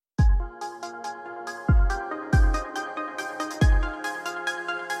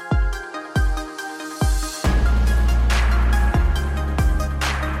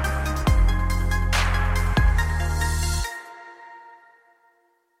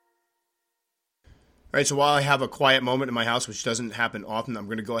All right, so while I have a quiet moment in my house, which doesn't happen often, I'm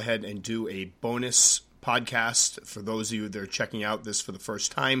going to go ahead and do a bonus podcast for those of you that are checking out this for the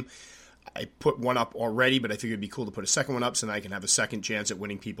first time. I put one up already, but I figured it'd be cool to put a second one up so that I can have a second chance at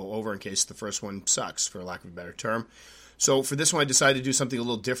winning people over in case the first one sucks, for lack of a better term. So for this one, I decided to do something a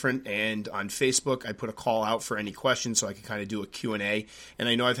little different, and on Facebook, I put a call out for any questions so I could kind of do a Q&A. And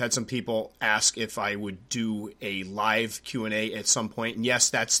I know I've had some people ask if I would do a live Q&A at some point, and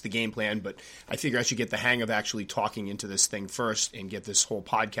yes, that's the game plan, but I figure I should get the hang of actually talking into this thing first and get this whole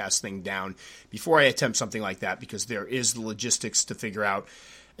podcast thing down before I attempt something like that, because there is the logistics to figure out,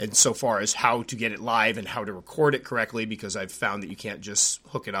 and so far as how to get it live and how to record it correctly, because I've found that you can't just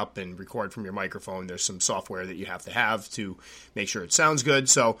hook it up and record from your microphone. There's some software that you have to make sure it sounds good.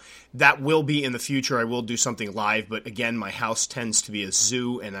 So that will be in the future. I will do something live, but again, my house tends to be a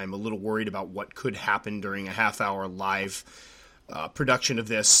zoo, and I'm a little worried about what could happen during a half-hour live production of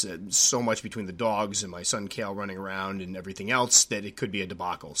this. So much between the dogs and my son Kale running around and everything else that it could be a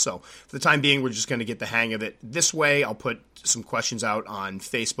debacle. So for the time being, we're just going to get the hang of it this way. I'll put some questions out on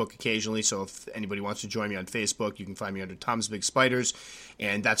Facebook occasionally, so if anybody wants to join me on Facebook, you can find me under Tom's Big Spiders,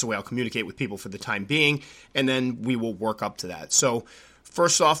 and that's the way I'll communicate with people for the time being, and then we will work up to that. So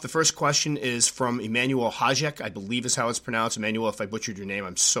first off, the first question is from Emmanuel Hajek, I believe is how it's pronounced. Emmanuel, if I butchered your name,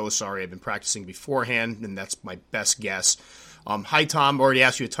 I'm so sorry. I've been practicing beforehand, and that's my best guess. Hi, Tom. Already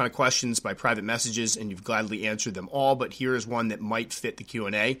asked you a ton of questions by private messages, and you've gladly answered them all, but here is one that might fit the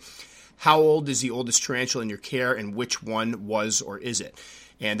Q&A. How old is the oldest tarantula in your care, and which one was or is it?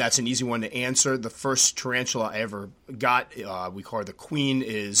 And that's an easy one to answer. The first tarantula I ever got, we call her the Queen,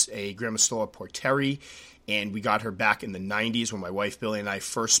 is a Grammostola porteri, and we got her back in the 90s when my wife Billy and I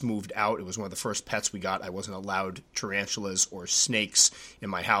first moved out. It was one of the first pets we got. I wasn't allowed tarantulas or snakes in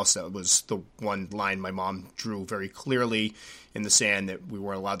my house. That was the one line my mom drew very clearly in the sand, that we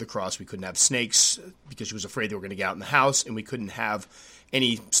weren't allowed to cross. We couldn't have snakes because she was afraid they were going to get out in the house, and we couldn't have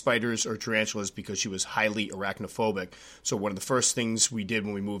any spiders or tarantulas because she was highly arachnophobic. So one of the first things we did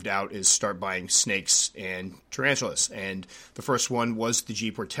when we moved out is start buying snakes and tarantulas. And the first one was the G.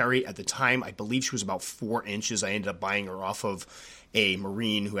 porteri. At the time, I believe she was about 4 inches. I ended up buying her off of a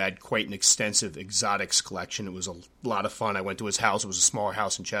Marine who had quite an extensive exotics collection. It was a lot of fun. I went to his house. It was a smaller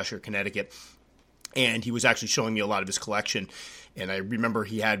house in Cheshire, Connecticut. And he was actually showing me a lot of his collection. And I remember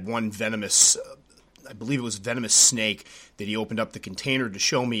he had one venomous I believe it was a venomous snake that he opened up the container to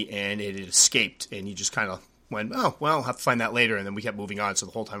show me, and it had escaped. And he just kind of went, oh, well, I'll have to find that later. And then we kept moving on. So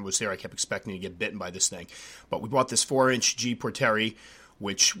the whole time I was there, I kept expecting to get bitten by this thing. But we bought this 4-inch G. porteri,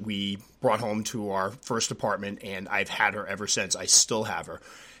 which we brought home to our first apartment, and I've had her ever since. I still have her.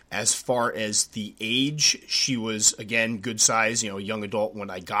 As far as the age, she was, again, good size, young adult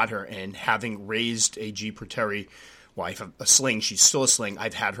when I got her. And having raised a G. porteri, wife, a sling, she's still a sling.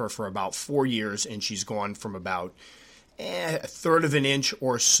 I've had her for about 4 years, and she's gone from about a third of an inch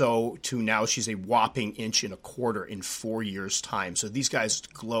or so to now she's a whopping 1.25 inches in 4 years' time. So these guys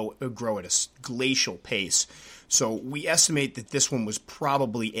grow at a glacial pace. So we estimate that this one was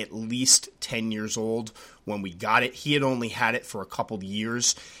probably at least 10 years old when we got it. He had only had it for a couple of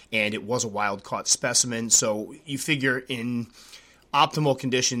years, and it was a wild-caught specimen. So you figure in optimal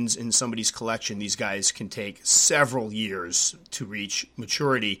conditions in somebody's collection, these guys can take several years to reach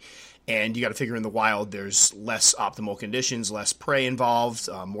maturity. And you got to figure in the wild, there's less optimal conditions, less prey involved,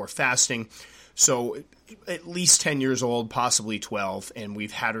 more fasting. So at least 10 years old, possibly 12. And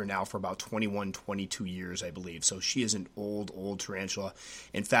we've had her now for about 21, 22 years, I believe. So she is an old tarantula.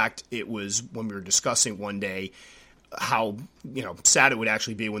 In fact, it was when we were discussing one day how sad it would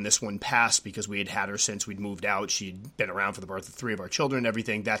actually be when this one passed, because we had her since we'd moved out. She'd been around for the birth of 3 of our children and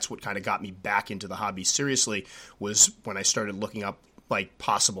everything. That's what kind of got me back into the hobby seriously, was when I started looking up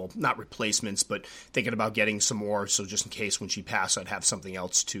possible, not replacements, but thinking about getting some more, so just in case when she passed I'd have something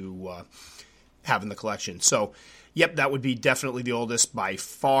else to have in the collection. So yep, that would be definitely the oldest by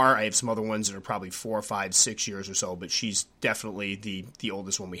far. I have some other ones that are probably 4, 5, 6 years or so, but she's definitely the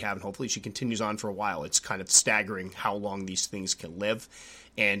oldest one we have, and hopefully she continues on for a while. It's kind of staggering how long these things can live.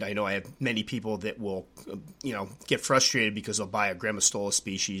 And I know I have many people that will, get frustrated because they'll buy a Grammostola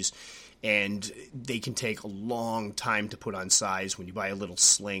species, and they can take a long time to put on size. When you buy a little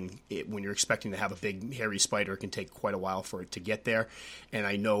sling, when you're expecting to have a big hairy spider, it can take quite a while for it to get there. And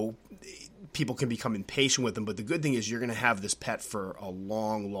I know people can become impatient with them, but the good thing is you're going to have this pet for a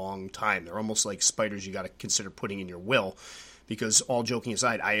long, long time. They're almost like spiders you got to consider putting in your will, because all joking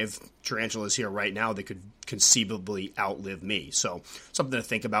aside, I have tarantulas here right now that could conceivably outlive me. So something to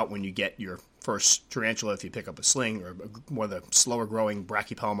think about when you get your first tarantula, if you pick up a sling or one of the slower growing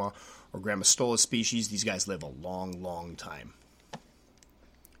Brachypelma or Grammostola species. These guys live a long, long time.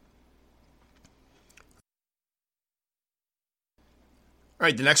 All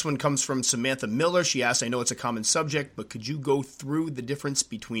right, the next one comes from Samantha Miller. She asked, I know it's a common subject, but could you go through the difference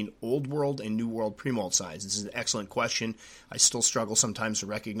between Old World and New World pre-molt signs? This is an excellent question. I still struggle sometimes to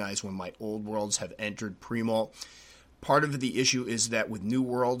recognize when my Old Worlds have entered pre-molt. Part of the issue is that with New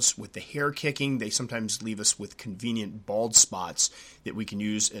Worlds, with the hair kicking, they sometimes leave us with convenient bald spots that we can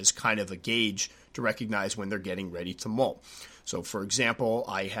use as kind of a gauge to recognize when they're getting ready to molt. So, for example,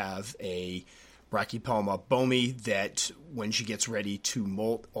 I have a Brachypelma bomi that when she gets ready to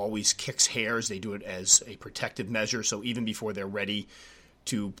molt always kicks hairs. They do it as a protective measure. So even before they're ready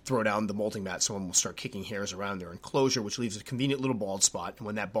to throw down the molting mat, someone will start kicking hairs around their enclosure, which leaves a convenient little bald spot. And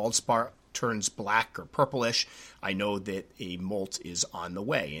when that bald spot turns black or purplish, I know that a molt is on the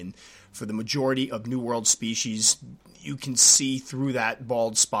way. And for the majority of New World species, you can see through that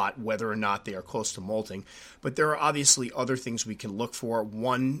bald spot whether or not they are close to molting. But there are obviously other things we can look for.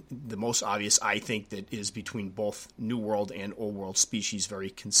 One, the most obvious, I think, that is between both New World and Old World species very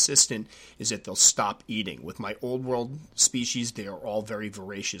consistent, is that they'll stop eating. With my Old World species, they are all very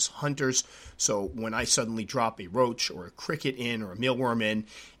voracious hunters. So when I suddenly drop a roach or a cricket in or a mealworm in,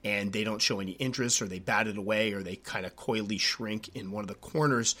 and they don't show any interest, or they bat it away, or they kind of coyly shrink in one of the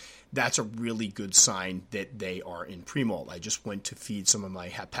corners, that's a really good sign that they are in pre-molt. I just went to feed some of my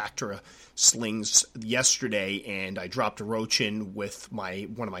Hapactera slings yesterday, and I dropped a roach in with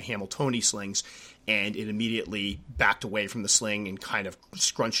one of my Hamiltoni slings, and it immediately backed away from the sling and kind of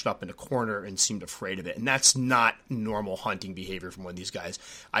scrunched up in a corner and seemed afraid of it. And that's not normal hunting behavior from one of these guys.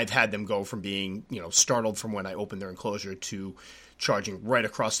 I've had them go from being, startled from when I opened their enclosure to charging right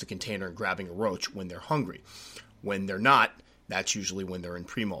across the container and grabbing a roach when they're hungry. When they're not, that's usually when they're in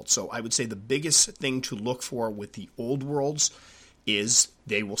pre-molt. So I would say the biggest thing to look for with the Old Worlds is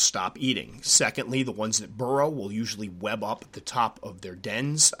they will stop eating. Secondly, the ones that burrow will usually web up at the top of their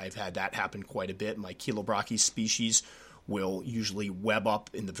dens. I've had that happen quite a bit. My Chilobrachys species will usually web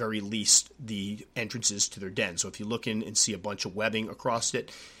up, in the very least, the entrances to their den. So if you look in and see a bunch of webbing across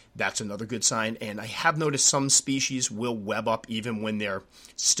it, that's another good sign. And I have noticed some species will web up even when they're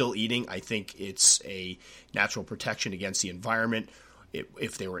still eating. I think it's a natural protection against the environment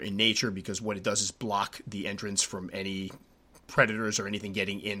if they were in nature, because what it does is block the entrance from any predators or anything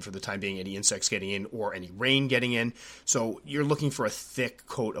getting in for the time being, any insects getting in or any rain getting in. So you're looking for a thick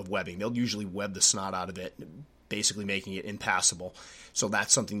coat of webbing. They'll usually web the snot out of it, basically making it impassable. So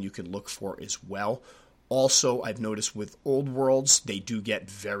that's something you can look for as well. Also, I've noticed with Old Worlds, they do get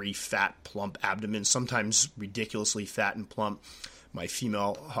very fat, plump abdomens, sometimes ridiculously fat and plump. My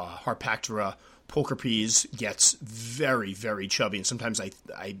female Harpactera pulchripes gets very, very chubby, and sometimes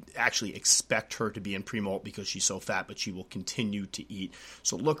I actually expect her to be in pre-molt because she's so fat, but she will continue to eat.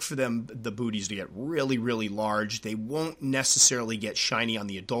 So look for the booties to get really, really large. They won't necessarily get shiny on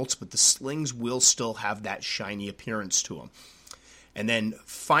the adults, but the slings will still have that shiny appearance to them. And then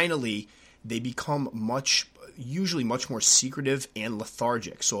finally, they become usually much more secretive and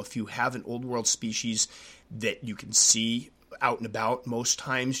lethargic. So if you have an Old World species that you can see out and about, most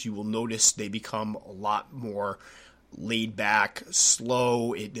times you will notice they become a lot more laid back,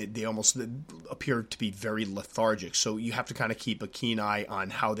 slow. They almost appear to be very lethargic. So you have to kind of keep a keen eye on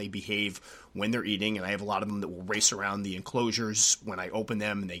how they behave when they're eating. And I have a lot of them that will race around the enclosures when I open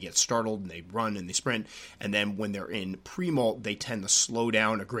them, and they get startled and they run and they sprint. And then when they're in pre-molt, they tend to slow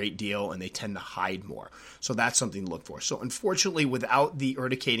down a great deal and they tend to hide more. So that's something to look for. So unfortunately, without the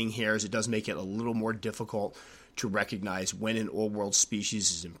urticating hairs, it does make it a little more difficult to recognize when an Old World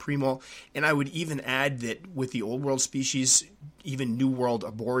species is in pre-molt. And I would even add that with the Old World species, even New World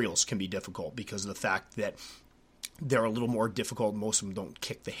arboreals can be difficult because of the fact that they're a little more difficult. Most of them don't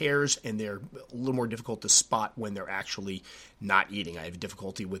kick the hairs, and they're a little more difficult to spot when they're actually not eating. I have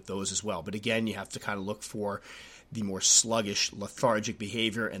difficulty with those as well. But again, you have to kind of look for the more sluggish, lethargic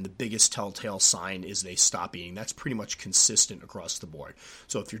behavior, and the biggest telltale sign is they stop eating. That's pretty much consistent across the board.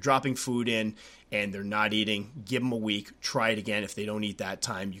 So if you're dropping food in and they're not eating, give them a week, try it again. If they don't eat that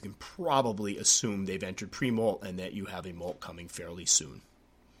time, you can probably assume they've entered pre-molt and that you have a molt coming fairly soon.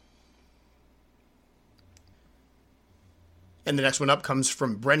 And the next one up comes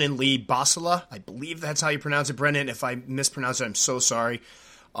from Brennan Lee Basala. I believe that's how you pronounce it, Brennan. If I mispronounce it, I'm so sorry.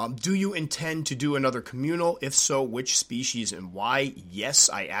 Do you intend to do another communal? If so, which species and why? Yes,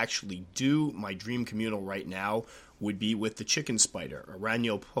 I actually do. My dream communal right now would be with the chicken spider,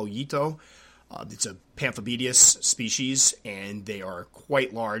 Aranio pollito. It's a Pamphobedius species, and they are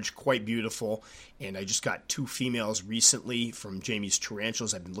quite large, quite beautiful. And I just got 2 females recently from Jamie's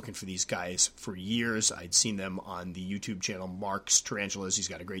Tarantulas. I've been looking for these guys for years. I'd seen them on the YouTube channel Mark's Tarantulas. He's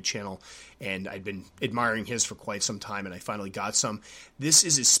got a great channel, and I'd been admiring his for quite some time, and I finally got some. This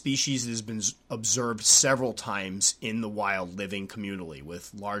is a species that has been observed several times in the wild, living communally,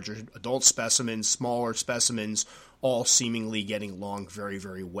 with larger adult specimens, smaller specimens, all seemingly getting along very,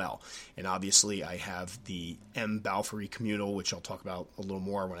 very well. And obviously I have the M. balfouri communal, which I'll talk about a little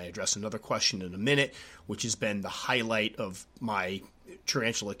more when I address another question in a minute, which has been the highlight of my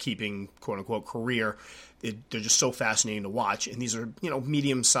tarantula keeping, quote-unquote, career. They're just so fascinating to watch. And these are,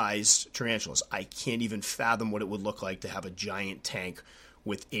 medium-sized tarantulas. I can't even fathom what it would look like to have a giant tank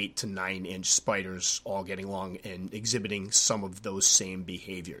with 8 to 9 inch spiders all getting along and exhibiting some of those same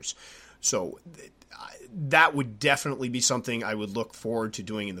behaviors. So that would definitely be something I would look forward to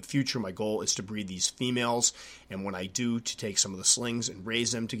doing in the future. My goal is to breed these females, and when I do, to take some of the slings and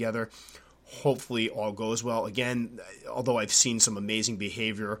raise them together. Hopefully all goes well. Again, although I've seen some amazing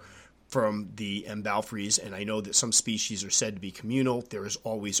behavior from the M. balfouris, and I know that some species are said to be communal, there is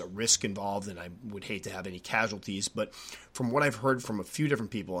always a risk involved, and I would hate to have any casualties. But from what I've heard from a few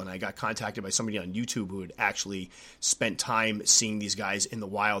different people, and I got contacted by somebody on YouTube who had actually spent time seeing these guys in the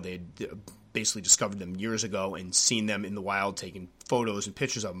wild. They had basically discovered them years ago and seen them in the wild, taking photos and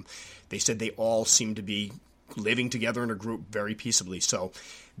pictures of them. They said they all seem to be living together in a group very peaceably. So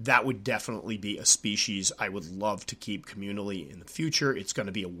that would definitely be a species I would love to keep communally in the future. It's going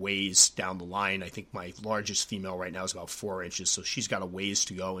to be a ways down the line. I think my largest female right now is about 4 inches, so she's got a ways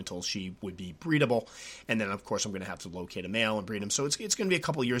to go until she would be breedable. And then, of course, I'm going to have to locate a male and breed him. So it's going to be a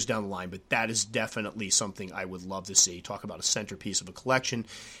couple years down the line, but that is definitely something I would love to see. Talk about a centerpiece of a collection.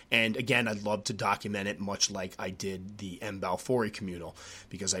 And again, I'd love to document it much like I did the M. balfouri communal,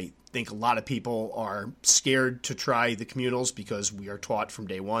 because I think a lot of people are scared to try the communals because we are taught from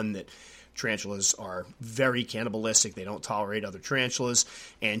day one that tarantulas are very cannibalistic. They don't tolerate other tarantulas,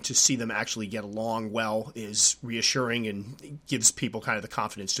 and to see them actually get along well is reassuring and gives people kind of the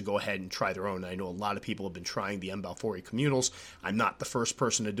confidence to go ahead and try their own. I know a lot of people have been trying the M. balfouri communals. I'm not the first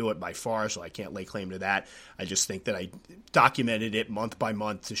person to do it by far, so I can't lay claim to that. I just think that I documented it month by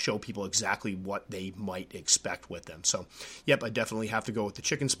month to show people exactly what they might expect with them. So, yep, I definitely have to go with the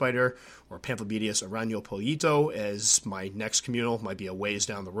chicken spider or Pamphobedius arañopollito as my next communal. Might be a ways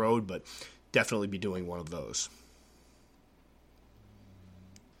down the road, but definitely be doing one of those.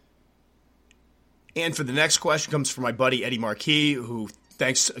 And for the next question comes from my buddy Eddie Marquis, who,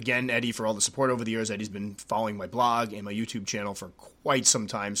 thanks again, Eddie, for all the support over the years. Eddie's been following my blog and my YouTube channel for quite some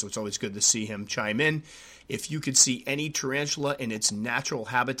time, so it's always good to see him chime in. If you could see any tarantula in its natural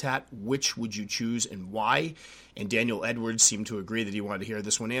habitat, which would you choose and why? And Daniel Edwards seemed to agree that he wanted to hear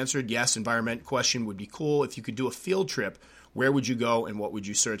this one answered. Yes, environment question would be cool. If you could do a field trip, where would you go and what would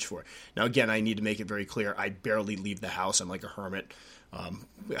you search for? Now, again, I need to make it very clear. I barely leave the house. I'm like a hermit.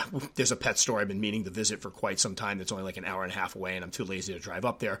 There's a pet store I've been meaning to visit for quite some time that's only like an hour and a half away, and I'm too lazy to drive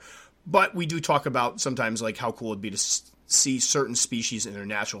up there. But we do talk about sometimes like how cool it would be to see certain species in their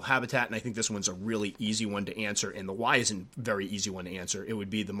natural habitat, and I think this one's a really easy one to answer, and the why isn't a very easy one to answer. It would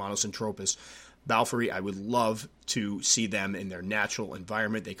be the Monocentropus balfouri. I would love to see them in their natural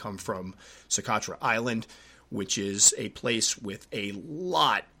environment. They come from Socotra Island, which is a place with a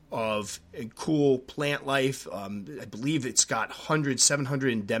lot of cool plant life. I believe it's got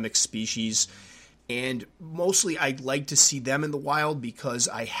 700 endemic species. And mostly I'd like to see them in the wild because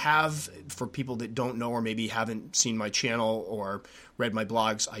I have, for people that don't know or maybe haven't seen my channel or read my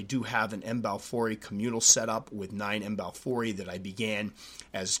blogs, I do have an M. balfouri communal setup with 9 M. balfouri that I began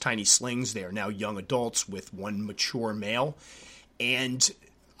as tiny slings. They are now young adults with 1 mature male. And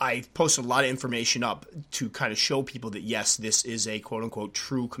I posted a lot of information up to kind of show people that, yes, this is a quote-unquote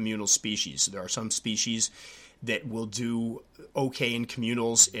true communal species. There are some species that will do okay in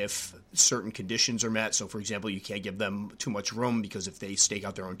communals if certain conditions are met. So, for example, you can't give them too much room because if they stake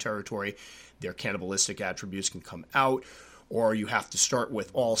out their own territory, their cannibalistic attributes can come out. Or you have to start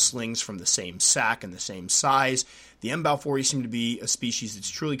with all slings from the same sack and the same size. The M. balfouri seem to be a species that's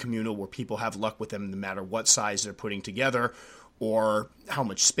truly communal where people have luck with them no matter what size they're putting together or how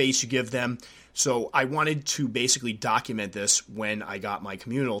much space you give them. So I wanted to basically document this when I got my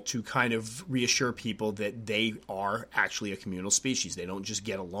communal to kind of reassure people that they are actually a communal species. They don't just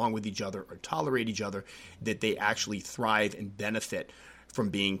get along with each other or tolerate each other, that they actually thrive and benefit from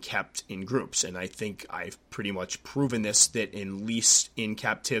being kept in groups. And I think I've pretty much proven this, that at least in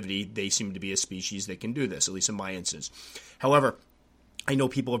captivity, they seem to be a species that can do this, at least in my instance. However, I know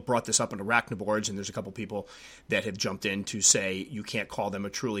people have brought this up on Arachnoboards, and there's a couple people that have jumped in to say you can't call them a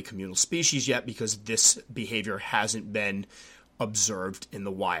truly communal species yet because this behavior hasn't been observed in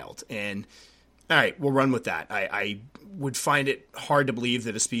the wild. And all right, we'll run with that. I would find it hard to believe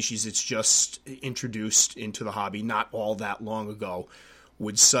that a species that's just introduced into the hobby not all that long ago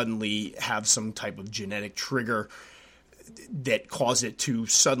would suddenly have some type of genetic trigger that cause it to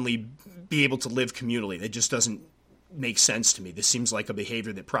suddenly be able to live communally. That just doesn't make sense to me. This seems like a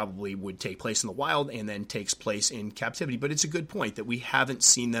behavior that probably would take place in the wild and then takes place in captivity. But it's a good point that we haven't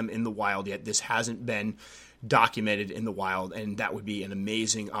seen them in the wild yet. This hasn't been documented in the wild, and that would be an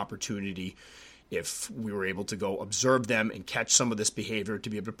amazing opportunity if we were able to go observe them and catch some of this behavior to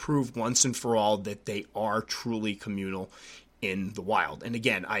be able to prove once and for all that they are truly communal in the wild. And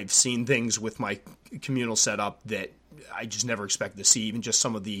again, I've seen things with my communal setup that I just never expected to see, even just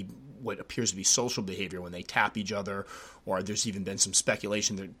some of the what appears to be social behavior when they tap each other, or there's even been some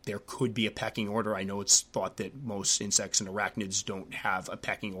speculation that there could be a pecking order. I know it's thought that most insects and arachnids don't have a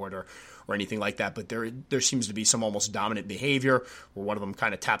pecking order or anything like that, but there seems to be some almost dominant behavior where one of them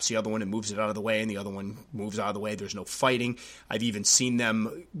kind of taps the other one and moves it out of the way, and the other one moves out of the way. There's no fighting. I've even seen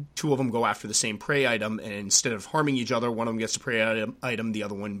two of them go after the same prey item, and instead of harming each other, one of them gets the prey item, the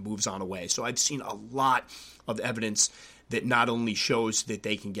other one moves on away. So I've seen a lot of evidence that not only shows that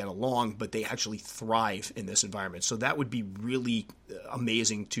they can get along, but they actually thrive in this environment. So that would be really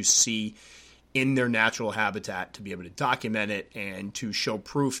amazing to see in their natural habitat, to be able to document it and to show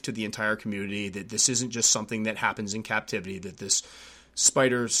proof to the entire community that this isn't just something that happens in captivity, that this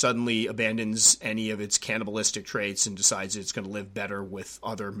spider suddenly abandons any of its cannibalistic traits and decides it's going to live better with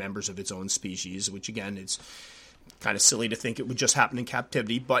other members of its own species, which again, it's kind of silly to think it would just happen in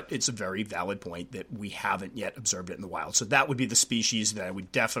captivity, but it's a very valid point that we haven't yet observed it in the wild. So that would be the species that I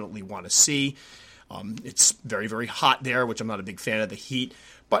would definitely want to see. It's very, very hot there, which I'm not a big fan of the heat,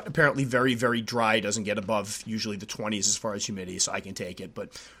 but apparently very, very dry, doesn't get above usually the 20s as far as humidity, so I can take it. But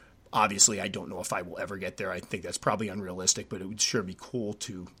obviously, I don't know if I will ever get there. I think that's probably unrealistic, but it would sure be cool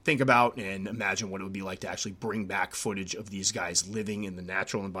to think about and imagine what it would be like to actually bring back footage of these guys living in the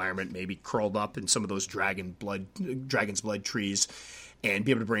natural environment, maybe curled up in some of those dragon's blood trees, and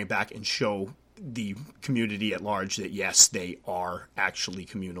be able to bring it back and show the community at large that, yes, they are actually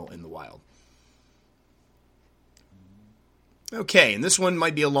communal in the wild. Okay, and this one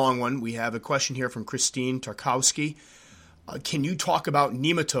might be a long one. We have a question here from Christine Tarkowski. Can you talk about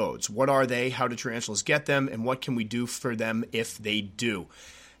nematodes? What are they? How do tarantulas get them? And what can we do for them if they do?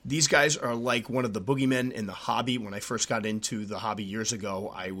 These guys are like one of the boogeymen in the hobby. When I first got into the hobby years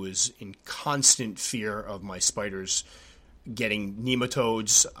ago, I was in constant fear of my spiders getting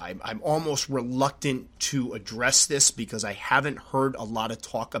nematodes. I'm almost reluctant to address this because I haven't heard a lot of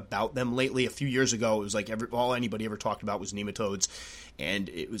talk about them lately. A few years ago, it was like all anybody ever talked about was nematodes. And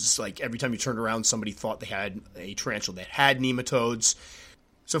it was like every time you turned around, somebody thought they had a tarantula that had nematodes.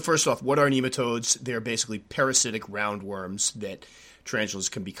 So first off, what are nematodes? They're basically parasitic roundworms that tarantulas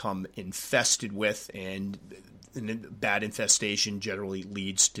can become infested with, and bad infestation generally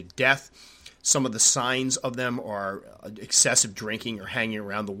leads to death. Some of the signs of them are excessive drinking or hanging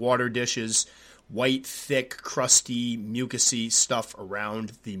around the water dishes, white, thick, crusty, mucousy stuff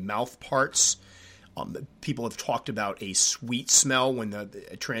around the mouth parts. People have talked about a sweet smell when the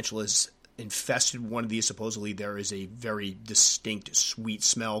tarantula is infested with one of these. Supposedly there is a very distinct sweet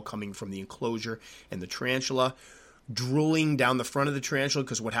smell coming from the enclosure and the tarantula. Drooling down the front of the tarantula,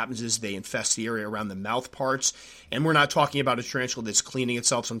 because what happens is they infest the area around the mouth parts. And we're not talking about a tarantula that's cleaning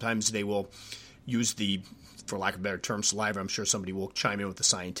itself. Sometimes they will use for lack of a better term, saliva. I'm sure somebody will chime in with the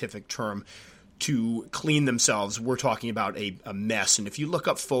scientific term to clean themselves. We're talking about a mess. And if you look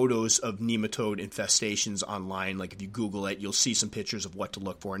up photos of nematode infestations online, like if you Google it, you'll see some pictures of what to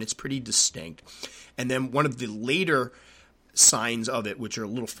look for, and it's pretty distinct. And then one of the later signs of it, which are a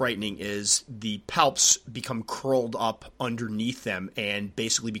little frightening, is the palps become curled up underneath them and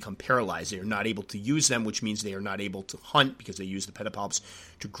basically become paralyzed. They are not able to use them, which means they are not able to hunt because they use the pedipalps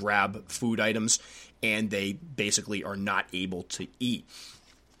to grab food items, and they basically are not able to eat.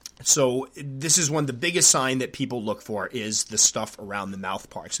 So this is one of the biggest sign that people look for is the stuff around the mouth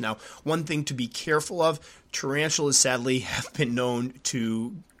parts. Now, one thing to be careful of, tarantulas sadly have been known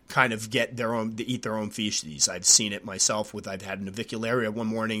to kind of eat their own feces. I've seen it myself I've had an avicularia one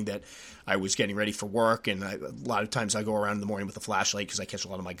morning that I was getting ready for work, and a lot of times I go around in the morning with a flashlight because I catch a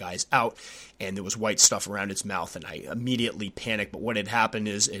lot of my guys out, and there was white stuff around its mouth, and I immediately panicked. But what had happened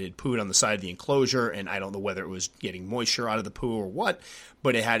is it had pooed on the side of the enclosure, and I don't know whether it was getting moisture out of the poo or what,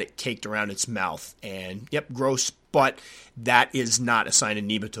 but it had it caked around its mouth. And yep, gross, But that is not a sign of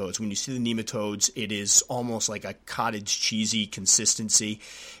nematodes. When you see the nematodes, it is almost like a cottage cheesy consistency.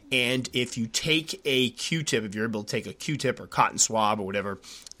 And if you take a Q-tip, if you're able to take a Q-tip or cotton swab or whatever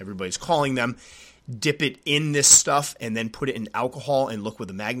everybody's calling them, dip it in this stuff and then put it in alcohol and look with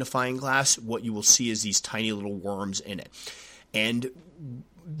a magnifying glass, what you will see is these tiny little worms in it. And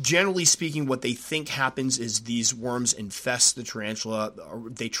generally speaking, what they think happens is these worms infest the tarantula.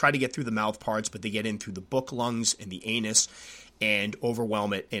 They try to get through the mouth parts, but they get in through the book lungs and the anus and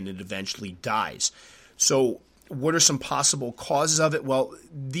overwhelm it, and it eventually dies. So what are some possible causes of it? Well,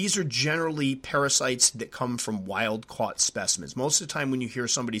 these are generally parasites that come from wild-caught specimens. Most of the time when you hear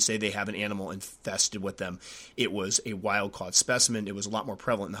somebody say they have an animal infested with them, it was a wild-caught specimen. It was a lot more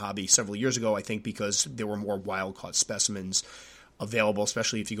prevalent in the hobby several years ago, I think, because there were more wild-caught specimens available,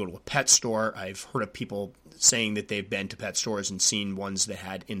 especially if you go to a pet store. I've heard of people saying that they've been to pet stores and seen ones that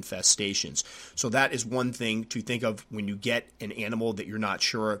had infestations. So that is one thing to think of when you get an animal that you're not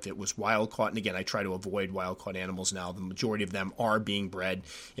sure if it was wild caught. And again, I try to avoid wild caught animals now. The majority of them are being bred,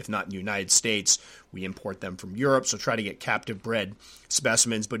 if not in the United States. We import them from Europe, so try to get captive bred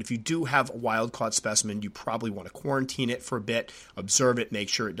specimens. But if you do have a wild caught specimen, you probably want to quarantine it for a bit, observe it, make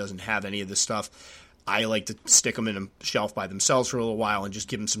sure it doesn't have any of this stuff. I like to stick them in a shelf by themselves for a little while and just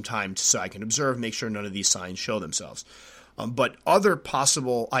give them some time so I can observe, make sure none of these signs show themselves. But other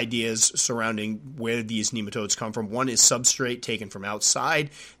possible ideas surrounding where these nematodes come from, one is substrate taken from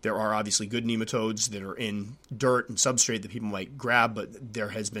outside. There are obviously good nematodes that are in dirt and substrate that people might grab, but there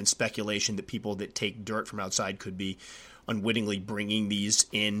has been speculation that people that take dirt from outside could be unwittingly bringing these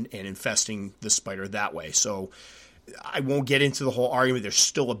in and infesting the spider that way. So I won't get into the whole argument. There's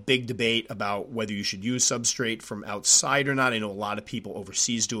still a big debate about whether you should use substrate from outside or not. I know a lot of people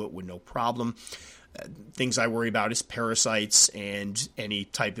overseas do it with no problem. Things I worry about is parasites and any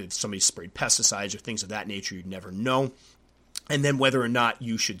type of somebody sprayed pesticides or things of that nature. You'd never know. And then whether or not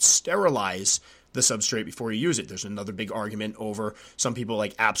you should sterilize the substrate before you use it. There's another big argument over some people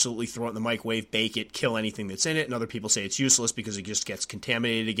like absolutely throw it in the microwave, bake it, kill anything that's in it, and other people say it's useless because it just gets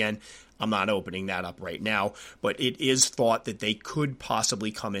contaminated again. I'm not opening that up right now, but it is thought that they could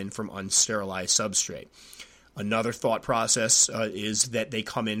possibly come in from unsterilized substrate. Another thought process is that they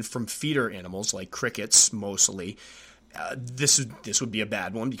come in from feeder animals like crickets mostly. This would be a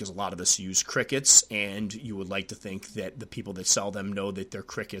bad one because a lot of us use crickets, and you would like to think that the people that sell them know that their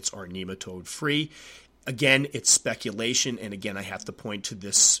crickets are nematode free. Again, it's speculation, and again, I have to point to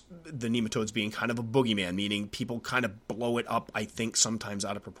this, the nematodes being kind of a boogeyman, meaning people kind of blow it up, I think, sometimes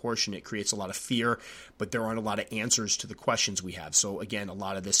out of proportion. It creates a lot of fear, but there aren't a lot of answers to the questions we have. So again, a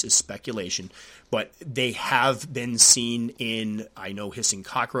lot of this is speculation, but they have been seen in, I know, hissing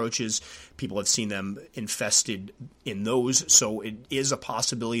cockroaches. People have seen them infested in those, so it is a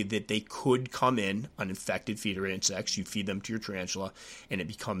possibility that they could come in on infected feeder insects. You feed them to your tarantula, and it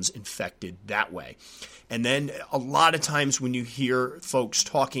becomes infected that way. And then a lot of times when you hear folks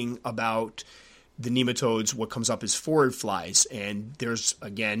talking about the nematodes, what comes up is forward flies, and there's,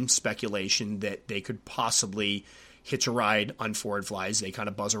 again, speculation that they could possibly hitch a ride on forward flies. They kind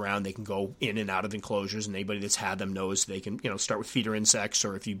of buzz around. They can go in and out of enclosures, and anybody that's had them knows they can, start with feeder insects,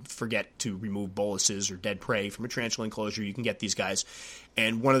 or if you forget to remove boluses or dead prey from a tarantula enclosure, you can get these guys.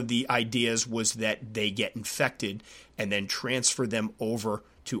 And one of the ideas was that they get infected and then transfer them over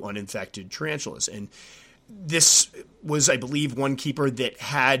to uninfected tarantulas. And this was, I believe, one keeper that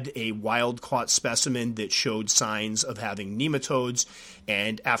had a wild-caught specimen that showed signs of having nematodes,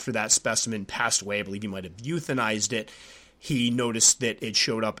 and after that specimen passed away, I believe he might have euthanized it, he noticed that it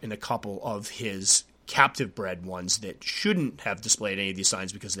showed up in a couple of his captive-bred ones that shouldn't have displayed any of these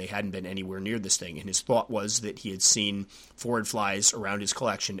signs because they hadn't been anywhere near this thing. And his thought was that he had seen forward flies around his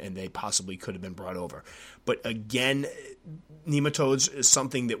collection and they possibly could have been brought over. But again, nematodes is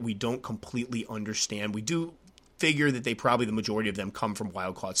something that we don't completely understand. We do figure that they probably, the majority of them, come from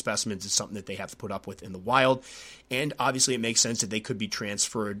wild-caught specimens. It's something that they have to put up with in the wild. And obviously it makes sense that they could be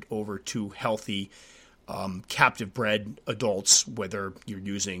transferred over to healthy captive-bred adults, whether you're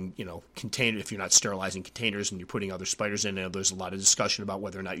using, container, if you're not sterilizing containers and you're putting other spiders in there. There's a lot of discussion about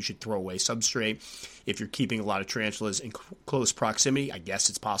whether or not you should throw away substrate. If you're keeping a lot of tarantulas in close proximity, I guess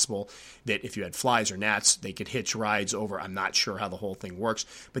it's possible that if you had flies or gnats, they could hitch rides over. I'm not sure how the whole thing works,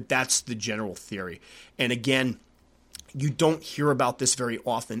 but that's the general theory. And again, you don't hear about this very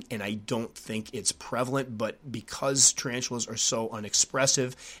often, and I don't think it's prevalent, but because tarantulas are so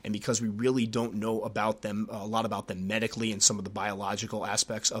unexpressive and because we really don't know about them, a lot about them medically and some of the biological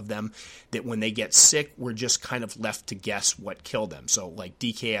aspects of them, that when they get sick, we're just kind of left to guess what killed them. So like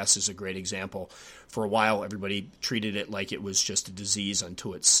DKS is a great example. For a while, everybody treated it like it was just a disease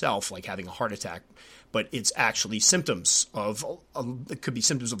unto itself, like having a heart attack. but it's actually symptoms of, it could be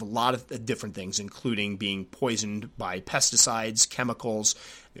symptoms of a lot of different things, including being poisoned by pesticides, chemicals.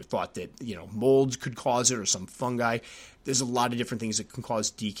 They thought that, molds could cause it or some fungi. There's a lot of different things that can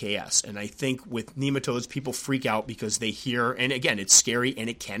cause DKS. And I think with nematodes, people freak out because they hear, and again, it's scary and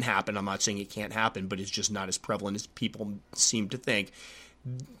it can happen. I'm not saying it can't happen, but it's just not as prevalent as people seem to think.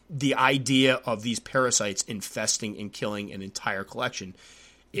 The idea of these parasites infesting and killing an entire collection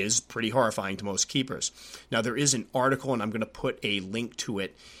is pretty horrifying to most keepers. Now, there is an article, and I'm going to put a link to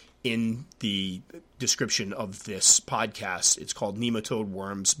it in the description of this podcast. It's called Nematode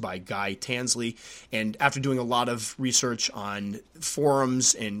Worms by Guy Tansley. And after doing a lot of research on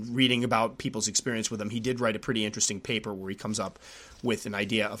forums and reading about people's experience with them, he did write a pretty interesting paper where he comes up with an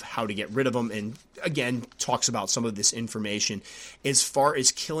idea of how to get rid of them, and again talks about some of this information. As far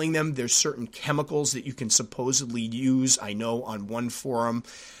as killing them, there's certain chemicals that you can supposedly use. I know on one forum,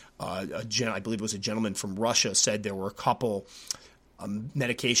 I believe it was a gentleman from Russia, said there were a couple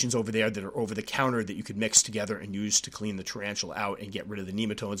medications over there that are over the counter that you could mix together and use to clean the tarantula out and get rid of the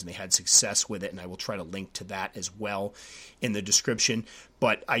nematodes, and they had success with it, and I will try to link to that as well in the description.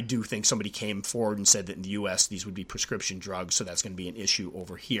 But I do think somebody came forward and said that in the U.S. these would be prescription drugs, so that's going to be an issue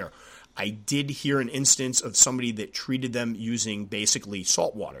over here. I did hear an instance of somebody that treated them using basically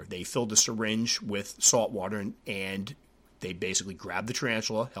salt water. They filled a syringe with salt water and they basically grabbed the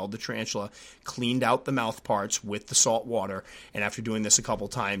tarantula, held the tarantula, cleaned out the mouth parts with the salt water, and after doing this a couple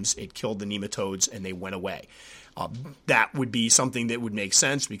times, it killed the nematodes and they went away. That would be something that would make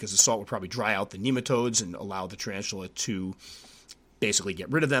sense because the salt would probably dry out the nematodes and allow the tarantula to basically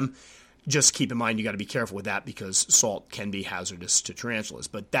get rid of them. Just keep in mind you got to be careful with that because salt can be hazardous to tarantulas.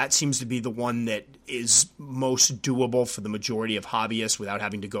 But that seems to be the one that is most doable for the majority of hobbyists without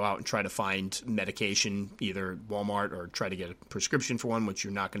having to go out and try to find medication, either Walmart or try to get a prescription for one, which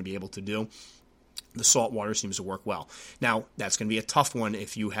you're not going to be able to do. The salt water seems to work well. Now, that's going to be a tough one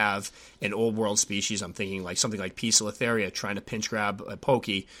if you have an old world species. I'm thinking like something like Poecilotheria. Trying to pinch grab a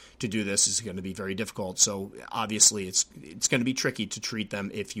pokey to do this is going to be very difficult. So obviously it's going to be tricky to treat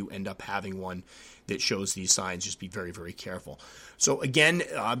them if you end up having one that shows these signs. Just be very, very careful. So again,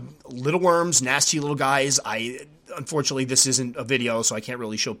 little worms, nasty little guys. Unfortunately, this isn't a video, so I can't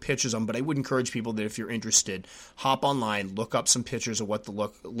really show pictures of them, but I would encourage people that if you're interested, hop online, look up some pictures of what to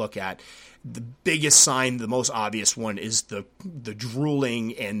look at. The biggest sign, the most obvious one, is the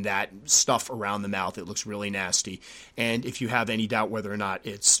drooling and that stuff around the mouth. It looks really nasty. And if you have any doubt whether or not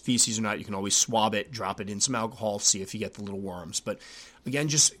it's feces or not, you can always swab it, drop it in some alcohol, see if you get the little worms. But again,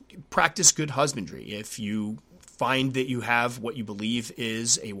 just practice good husbandry. If you find that you have what you believe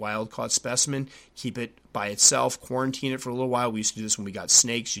is a wild-caught specimen, keep it by itself, quarantine it for a little while. We used to do this when we got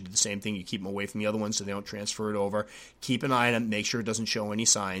snakes. You do the same thing. You keep them away from the other ones so they don't transfer it over. Keep an eye on them. Make sure it doesn't show any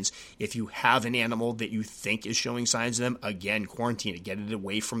signs. If you have an animal that you think is showing signs of them, again, quarantine it. Get it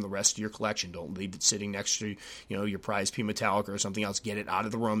away from the rest of your collection. Don't leave it sitting next to your prized P. metallica or something else. Get it out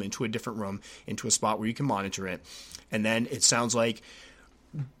of the room, into a different room, into a spot where you can monitor it. And then it sounds like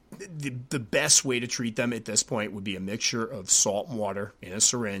the best way to treat them at this point would be a mixture of salt and water in a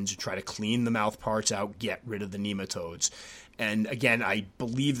syringe. Try to clean the mouth parts out, get rid of the nematodes. And again, I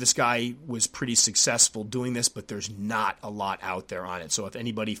believe this guy was pretty successful doing this, but there's not a lot out there on it. So if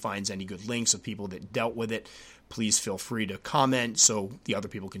anybody finds any good links of people that dealt with it, please feel free to comment so the other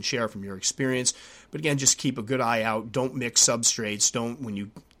people can share from your experience. But again, just keep a good eye out. Don't mix substrates. When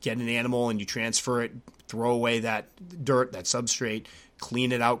you get an animal and you transfer it, throw away that dirt, that substrate,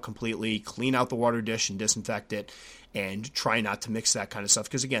 clean it out completely, clean out the water dish and disinfect it, and try not to mix that kind of stuff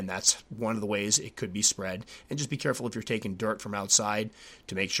because, again, that's one of the ways it could be spread. And just be careful if you're taking dirt from outside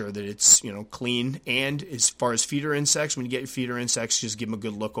to make sure that it's clean. And as far as feeder insects, when you get your feeder insects, just give them a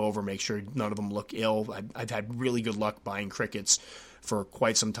good look over, make sure none of them look ill. I've had really good luck buying crickets for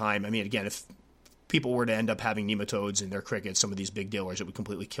quite some time. I mean, again, if people were to end up having nematodes in their crickets, some of these big dealers, it would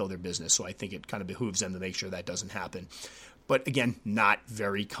completely kill their business. So I think it kind of behooves them to make sure that doesn't happen. But again, not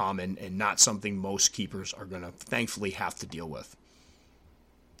very common and not something most keepers are going to thankfully have to deal with.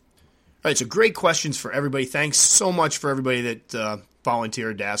 All right, so great questions for everybody. Thanks so much for everybody that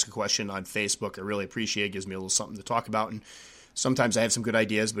volunteered to ask a question on Facebook. I really appreciate it. It gives me a little something to talk about. And sometimes I have some good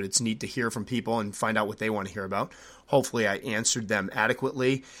ideas, but it's neat to hear from people and find out what they want to hear about. Hopefully I answered them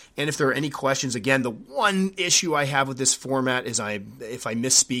adequately. And if there are any questions, again, the one issue I have with this format is if I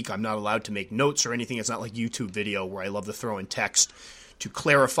misspeak, I'm not allowed to make notes or anything. It's not like YouTube video where I love to throw in text to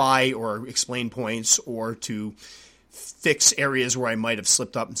clarify or explain points or to fix areas where I might have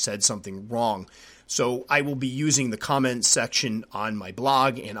slipped up and said something wrong. So I will be using the comment section on my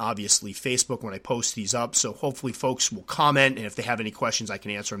blog and obviously Facebook when I post these up. So hopefully folks will comment, and if they have any questions, I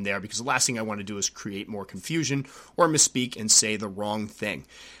can answer them there, because the last thing I want to do is create more confusion or misspeak and say the wrong thing.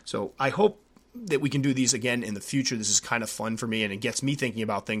 So I hope that we can do these again in the future. This is kind of fun for me, and it gets me thinking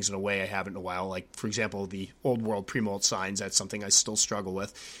about things in a way I haven't in a while. Like, for example, the old world pre-molt signs, that's something I still struggle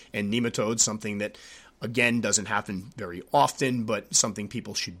with. And nematodes, something that, again, doesn't happen very often, but something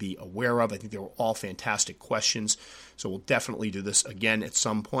people should be aware of. I think they were all fantastic questions, so we'll definitely do this again at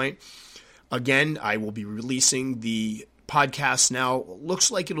some point. Again, I will be releasing the podcast now.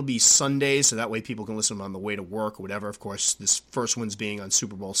 Looks like it'll be Sundays, so that way people can listen on the way to work or whatever. Of course, this first one's being on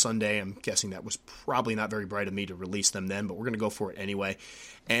Super Bowl Sunday. I'm guessing that was probably not very bright of me to release them then, but we're going to go for it anyway.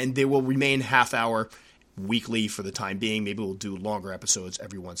 And they will remain half-hour weekly for the time being. Maybe we'll do longer episodes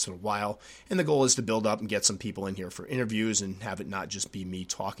every once in a while. And the goal is to build up and get some people in here for interviews and have it not just be me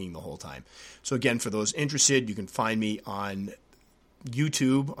talking the whole time. So again, for those interested, you can find me on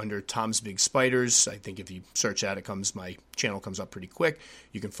YouTube under Tom's Big Spiders. I think if you search that, my channel comes up pretty quick.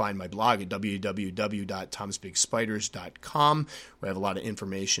 You can find my blog at www.tomsbigspiders.com, where I have a lot of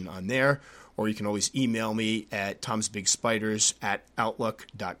information on there. Or you can always email me at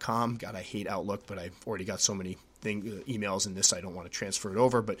tomsbigspiders@outlook.com. God, I hate Outlook, but I've already got so many emails in this, I don't want to transfer it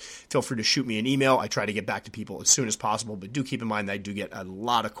over. But feel free to shoot me an email. I try to get back to people as soon as possible, but do keep in mind that I do get a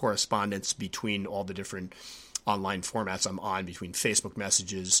lot of correspondence between all the different online formats I'm on, between Facebook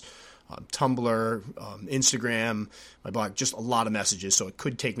messages, Tumblr, Instagram, my blog, just a lot of messages. So it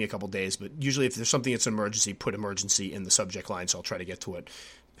could take me a couple days, but usually if there's something that's an emergency, put emergency in the subject line, so I'll try to get to it,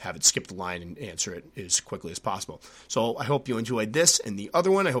 have it skip the line and answer it as quickly as possible. So I hope you enjoyed this and the other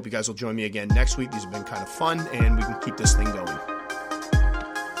one. I hope you guys will join me again next week. These have been kind of fun, and we can keep this thing going.